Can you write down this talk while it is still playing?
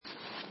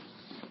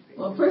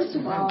Well, first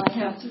of all, I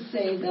have to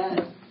say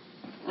that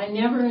I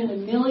never in a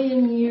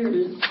million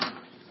years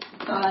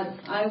thought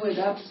I would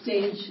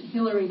upstage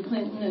Hillary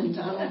Clinton and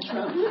Donald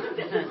Trump.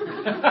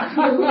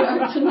 Here we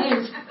are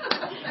tonight.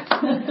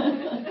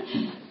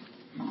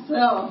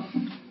 So,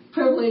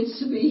 privileged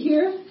to be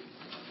here.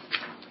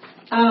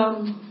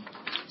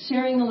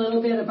 Sharing a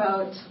little bit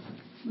about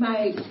my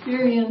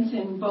experience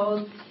in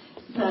both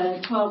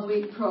the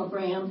 12-week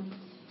program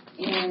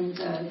and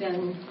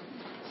then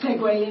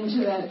segue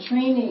into that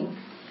training.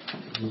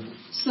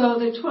 So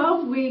the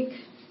 12-week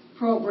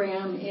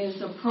program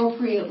is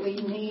appropriately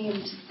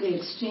named the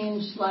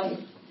Exchanged Life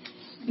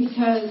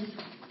because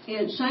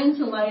it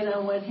shines a light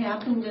on what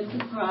happened at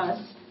the cross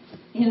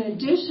in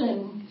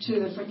addition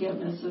to the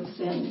forgiveness of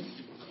sins.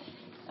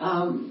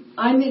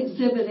 I'm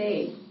Exhibit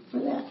A for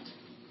that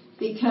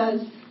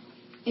because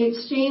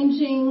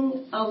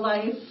exchanging a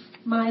life,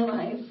 my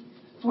life,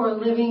 for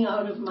living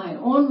out of my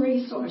own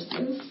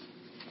resources,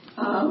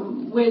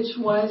 which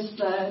was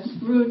the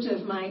root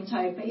of my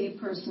type A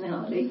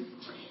personality,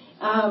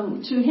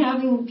 to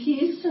having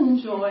peace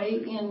and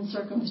joy in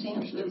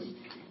circumstances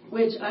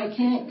which I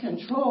can't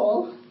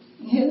control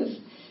is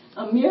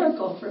a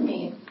miracle for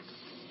me.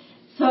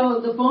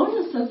 So the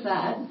bonus of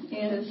that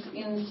is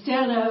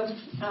instead of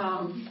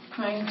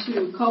trying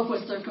to cope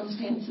with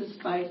circumstances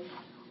by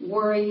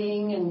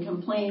worrying and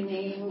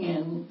complaining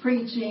and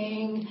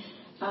preaching,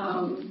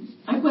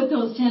 I put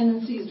those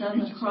tendencies on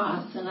the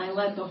cross and I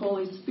let the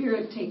Holy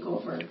Spirit take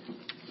over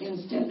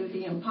instead of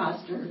the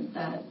imposter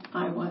that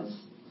I was.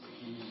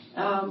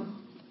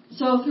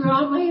 So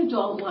throughout my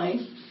adult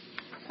life,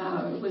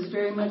 I was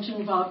very much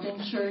involved in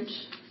church,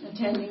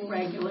 attending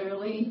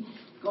regularly,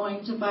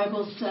 going to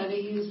Bible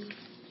studies,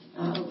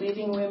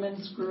 leading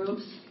women's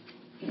groups,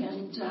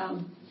 and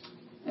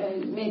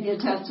maybe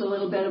attest a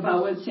little bit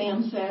about what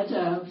Sam said.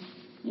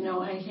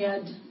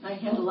 I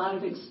had a lot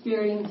of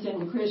experience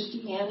in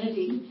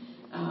Christianity,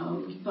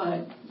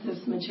 but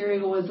this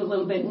material was a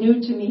little bit new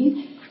to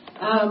me.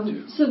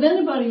 So then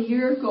about a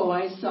year ago,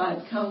 I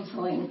sought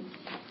counseling.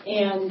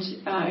 And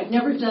I'd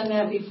never done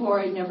that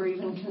before. I'd never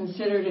even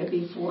considered it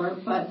before.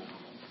 But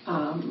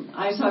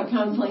I sought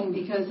counseling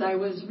because I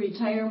was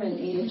retirement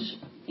age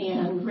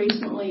and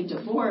recently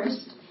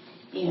divorced.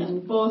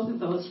 And both of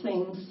those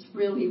things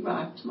really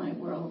rocked my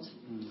world.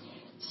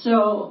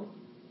 So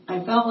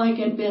I felt like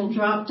I'd been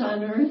dropped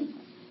on earth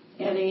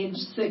at age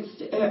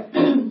 60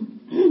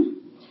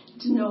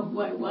 to know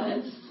who I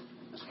was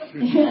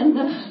and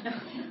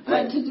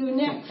what to do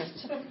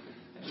next.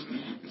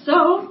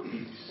 So,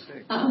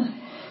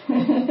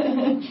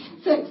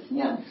 6,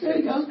 yeah, there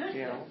you go.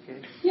 Yeah,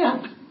 okay.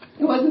 Yeah,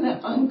 it wasn't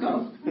that long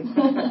ago.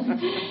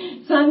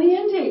 So on the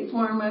intake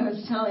form, I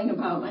was telling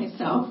about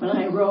myself, and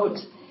I wrote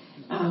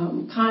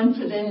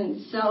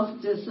confident,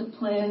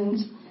 self-disciplined,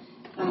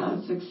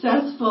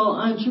 successful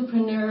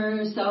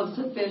entrepreneur,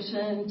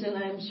 self-sufficient, and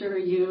I'm sure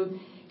you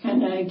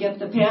kind of get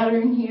the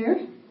pattern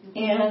here.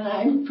 And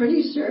I'm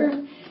pretty sure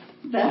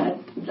that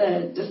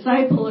the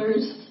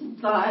disciplers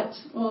thought,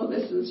 oh,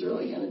 this is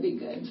really going to be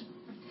good.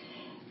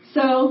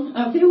 So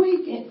a few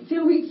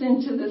weeks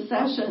into the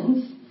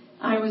sessions,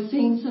 I was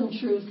seeing some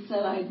truths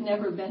that I'd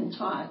never been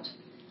taught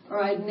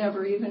or I'd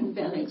never even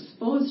been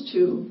exposed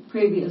to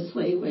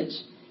previously,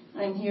 which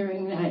I'm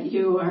hearing that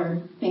you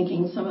are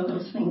thinking some of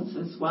those things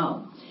as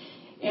well.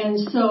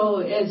 And so,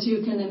 as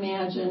you can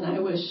imagine, I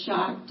was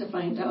shocked to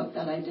find out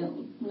that I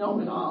didn't know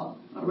it all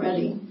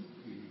already.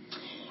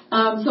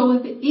 So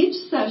with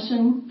each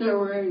session, there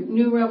were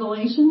new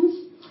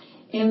revelations,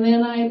 and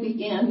then I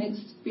began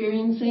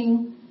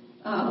experiencing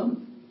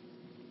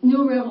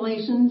new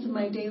revelations in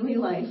my daily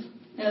life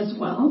as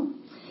well.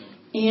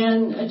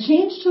 And a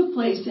change took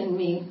place in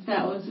me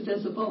that was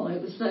visible.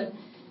 It was a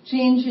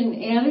change in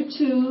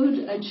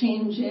attitude, a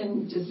change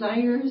in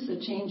desires, a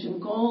change in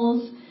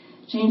goals,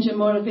 change in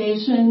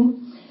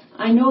motivation.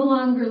 I no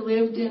longer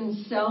lived in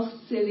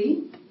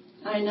self-city.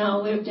 I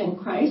now lived in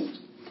Christ,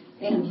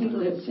 and He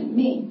lives in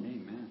me.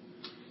 Amen.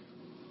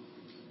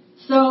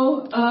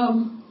 So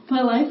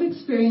my life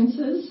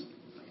experiences,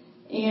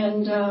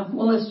 and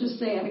let's just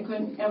say I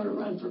couldn't ever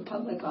run for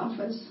public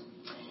office,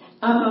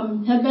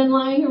 had been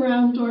lying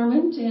around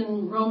dormant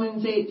in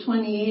Romans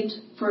 8:28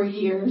 for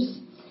years.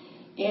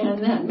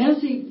 And that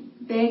messy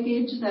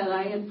baggage that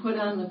I had put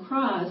on the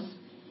cross,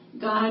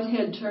 God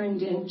had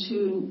turned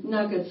into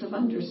nuggets of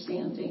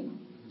understanding.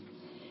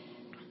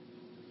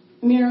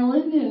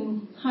 Marilyn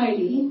and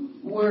Heidi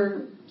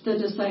were the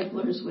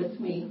disciplers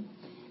with me.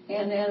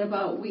 And at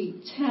about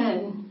week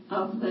 10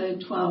 of the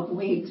 12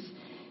 weeks,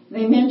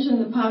 they mentioned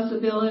the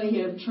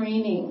possibility of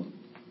training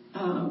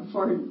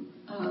for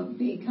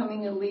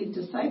becoming a lead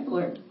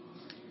discipler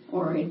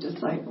or a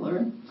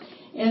discipler.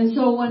 And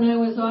so when I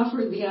was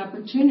offered the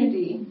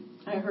opportunity,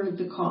 I heard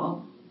the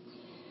call.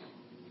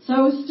 So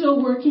I was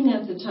still working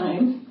at the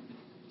time.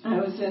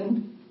 I was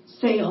in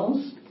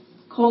sales,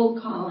 cold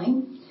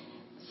calling,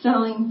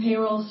 selling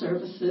payroll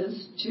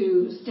services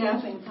to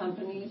staffing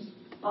companies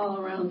all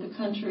around the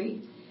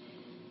country.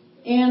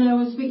 And I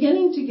was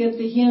beginning to get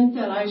the hint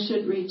that I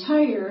should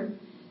retire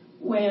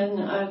when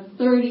a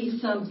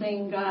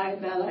 30-something guy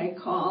that I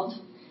called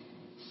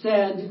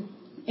said,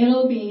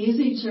 "It'll be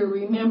easy to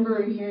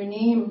remember your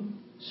name,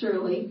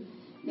 Shirley,"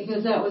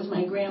 because that was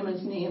my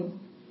grandma's name.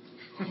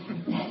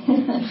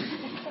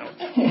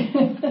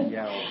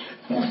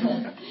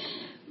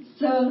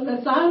 So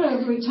the thought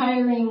of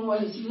retiring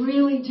was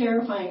really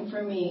terrifying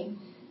for me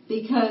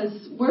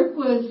because work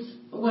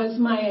was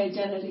my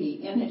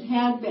identity, and it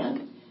had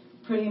been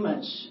pretty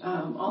much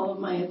all of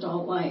my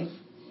adult life.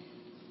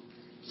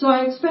 So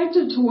I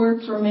expected to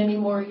work for many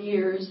more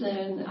years,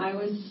 and I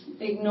was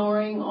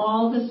ignoring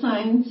all the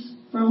signs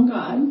from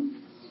God.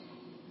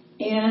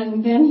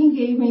 And then He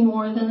gave me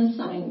more than a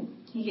sign.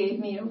 He gave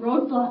me a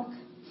roadblock.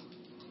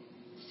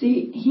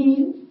 See,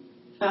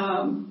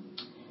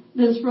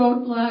 this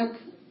roadblock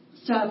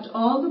stopped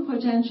all the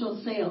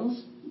potential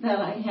sales that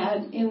I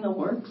had in the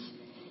works,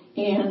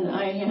 and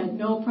I had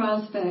no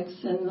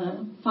prospects in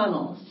the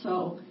funnel,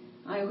 so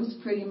I was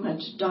pretty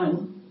much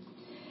done.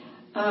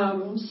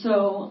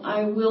 So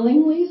I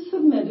willingly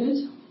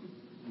submitted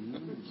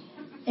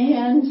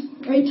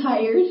and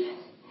retired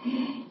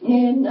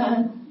in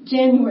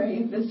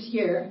January of this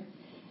year,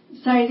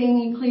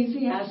 citing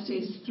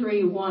Ecclesiastes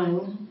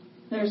 3:1.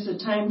 There's a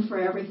time for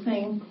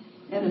everything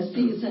and a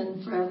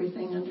season for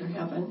everything under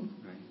heaven.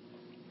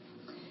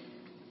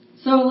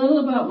 So a little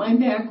about my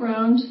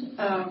background.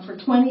 For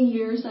 20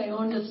 years, I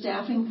owned a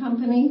staffing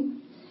company,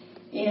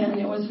 and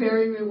it was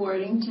very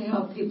rewarding to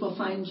help people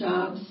find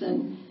jobs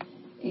and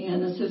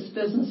assist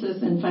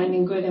businesses in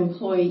finding good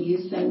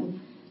employees. And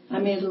I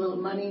made a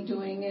little money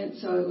doing it,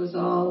 so it was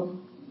all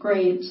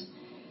great.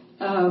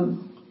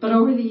 But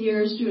over the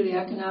years, due to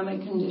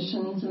economic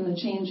conditions and the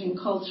changing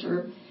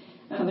culture,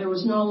 there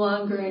was no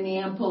longer an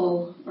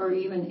ample or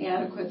even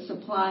adequate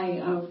supply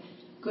of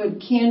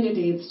good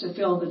candidates to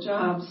fill the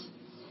jobs.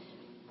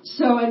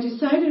 So I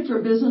decided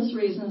for business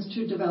reasons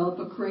to develop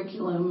a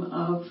curriculum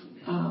of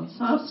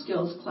soft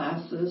skills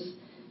classes,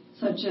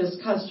 such as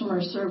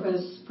customer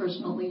service,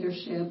 personal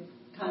leadership,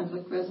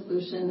 conflict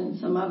resolution, and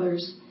some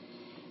others.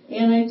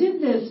 And I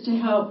did this to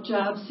help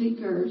job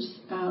seekers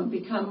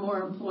become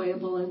more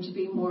employable and to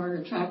be more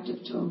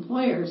attractive to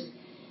employers.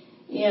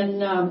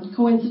 And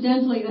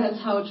coincidentally, that's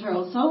how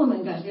Charles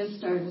Solomon got his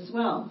start as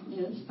well,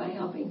 is by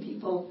helping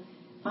people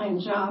find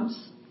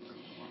jobs.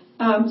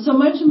 So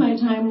much of my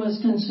time was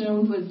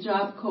consumed with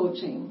job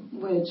coaching,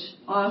 which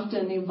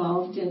often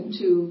evolved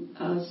into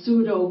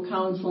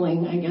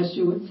pseudo-counseling, I guess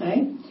you would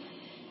say.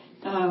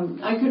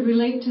 I could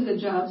relate to the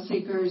job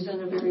seekers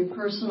in a very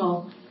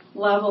personal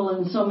level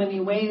in so many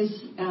ways,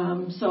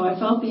 so I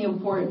felt the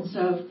importance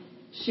of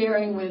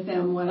sharing with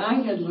them what I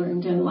had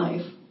learned in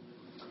life.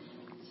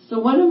 So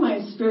one of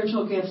my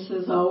spiritual gifts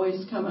has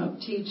always come up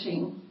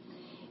teaching,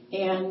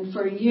 and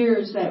for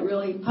years that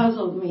really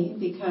puzzled me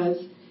because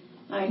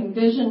I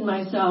envisioned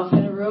myself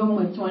in a room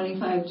with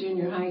 25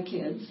 junior high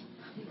kids,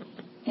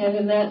 and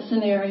in that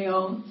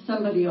scenario,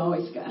 somebody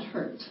always got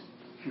hurt.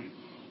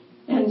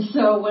 And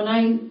so when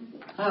I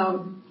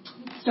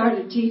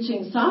started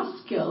teaching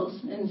soft skills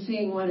and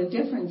seeing what a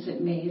difference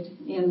it made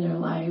in their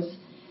lives,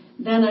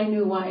 then I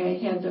knew why I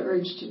had the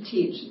urge to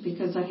teach,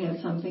 because I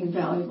had something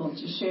valuable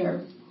to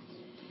share.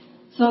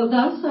 So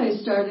thus I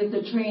started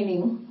the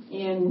training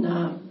in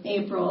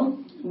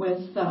April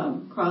with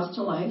Cross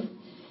to Life,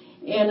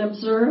 and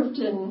observed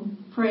and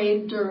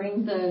prayed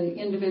during the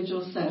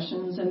individual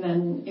sessions and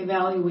then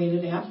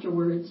evaluated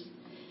afterwards.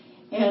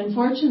 And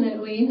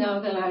fortunately, now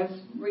that I've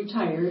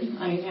retired,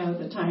 I have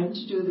the time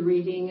to do the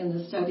reading and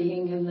the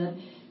studying and the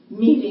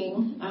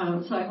meeting.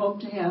 So I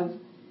hope to have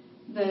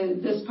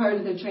this part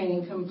of the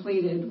training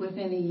completed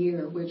within a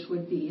year, which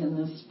would be in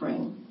the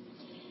spring.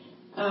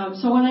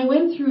 So when I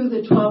went through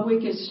the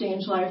 12-week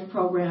Exchange Life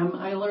program,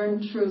 I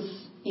learned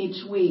truths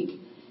each week.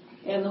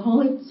 And the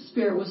Holy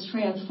Spirit was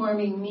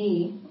transforming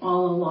me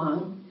all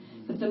along.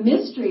 But the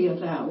mystery of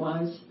that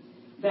was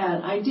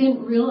that I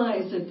didn't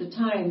realize at the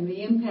time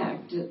the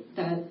impact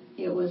that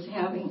it was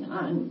having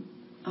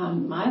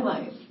on my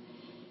life.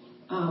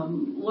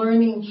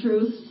 Learning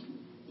truth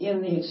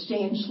in the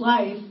Exchange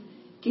Life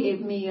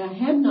gave me a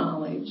head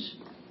knowledge,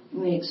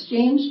 and the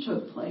exchange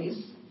took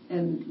place,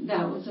 and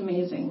that was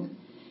amazing.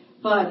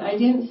 But I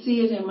didn't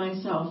see it in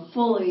myself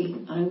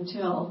fully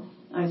until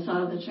I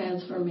saw the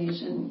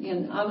transformation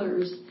in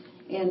others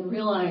and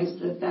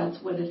realized that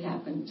that's what had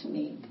happened to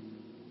me.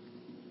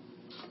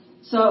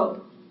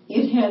 So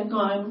it had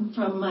gone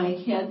from my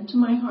head to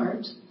my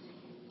heart,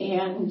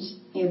 and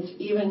it's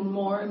even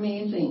more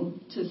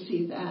amazing to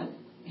see that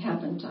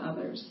happen to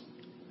others.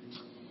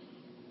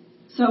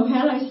 So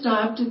had I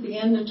stopped at the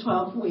end of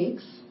 12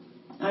 weeks,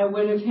 I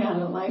would have had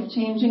a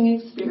life-changing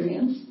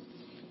experience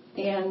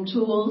and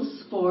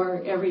tools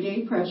for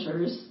everyday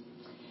pressures.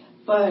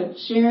 But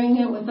sharing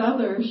it with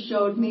others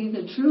showed me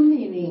the true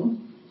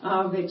meaning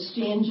of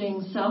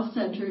exchanging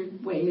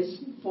self-centered ways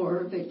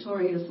for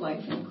victorious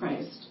life in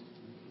Christ.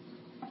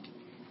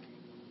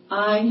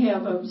 I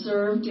have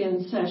observed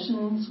in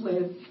sessions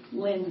with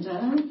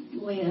Linda,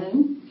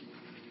 Lynn,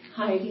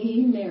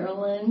 Heidi,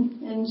 Marilyn,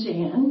 and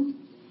Jan,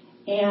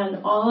 And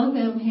all of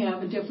them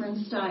have a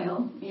different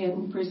style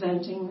in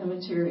presenting the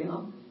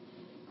material.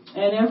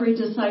 And every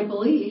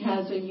disciplee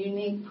has a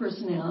unique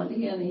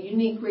personality and a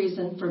unique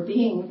reason for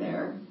being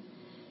there.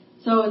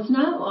 So it's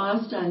not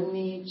lost on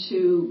me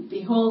to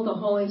behold the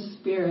Holy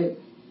Spirit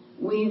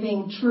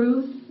weaving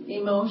truth,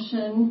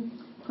 emotion,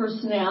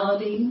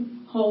 personality,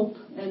 hope,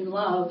 and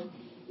love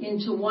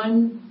into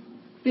one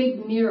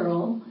big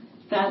mural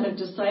that a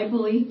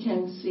disciplee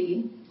can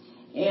see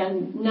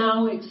and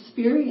now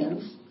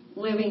experience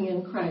living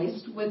in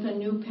Christ with a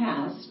new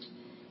past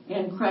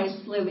and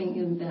Christ living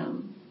in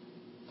them.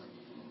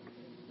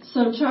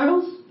 So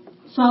Charles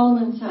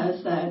Solomon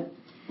says that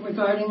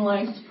regarding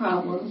life's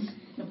problems,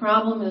 the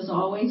problem is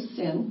always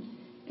sin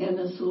and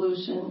the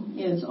solution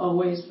is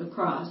always the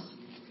cross.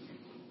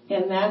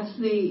 And that's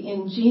the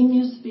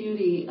ingenious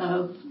beauty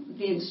of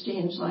the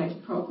Exchange Life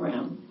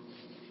program.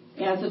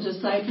 As a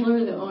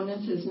discipler, the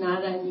onus is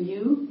not on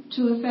you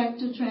to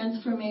effect a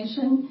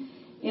transformation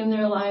in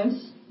their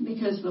lives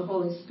because the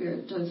Holy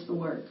Spirit does the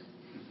work.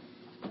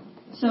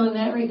 So in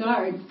that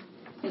regard,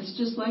 it's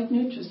just like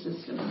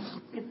Nutrisystem.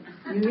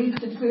 You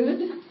eat the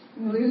food,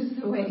 you lose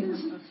the weight.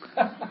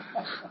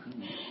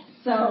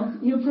 So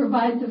you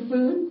provide the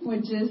food,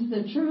 which is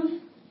the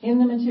truth in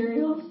the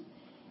materials,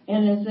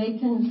 and as they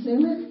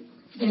consume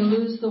it, they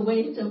lose the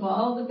weight of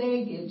all the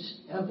baggage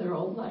of their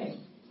old life.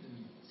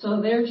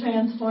 So they're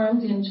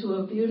transformed into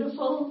a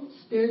beautiful,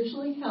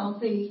 spiritually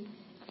healthy,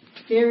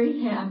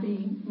 very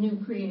happy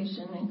new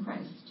creation in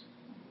Christ.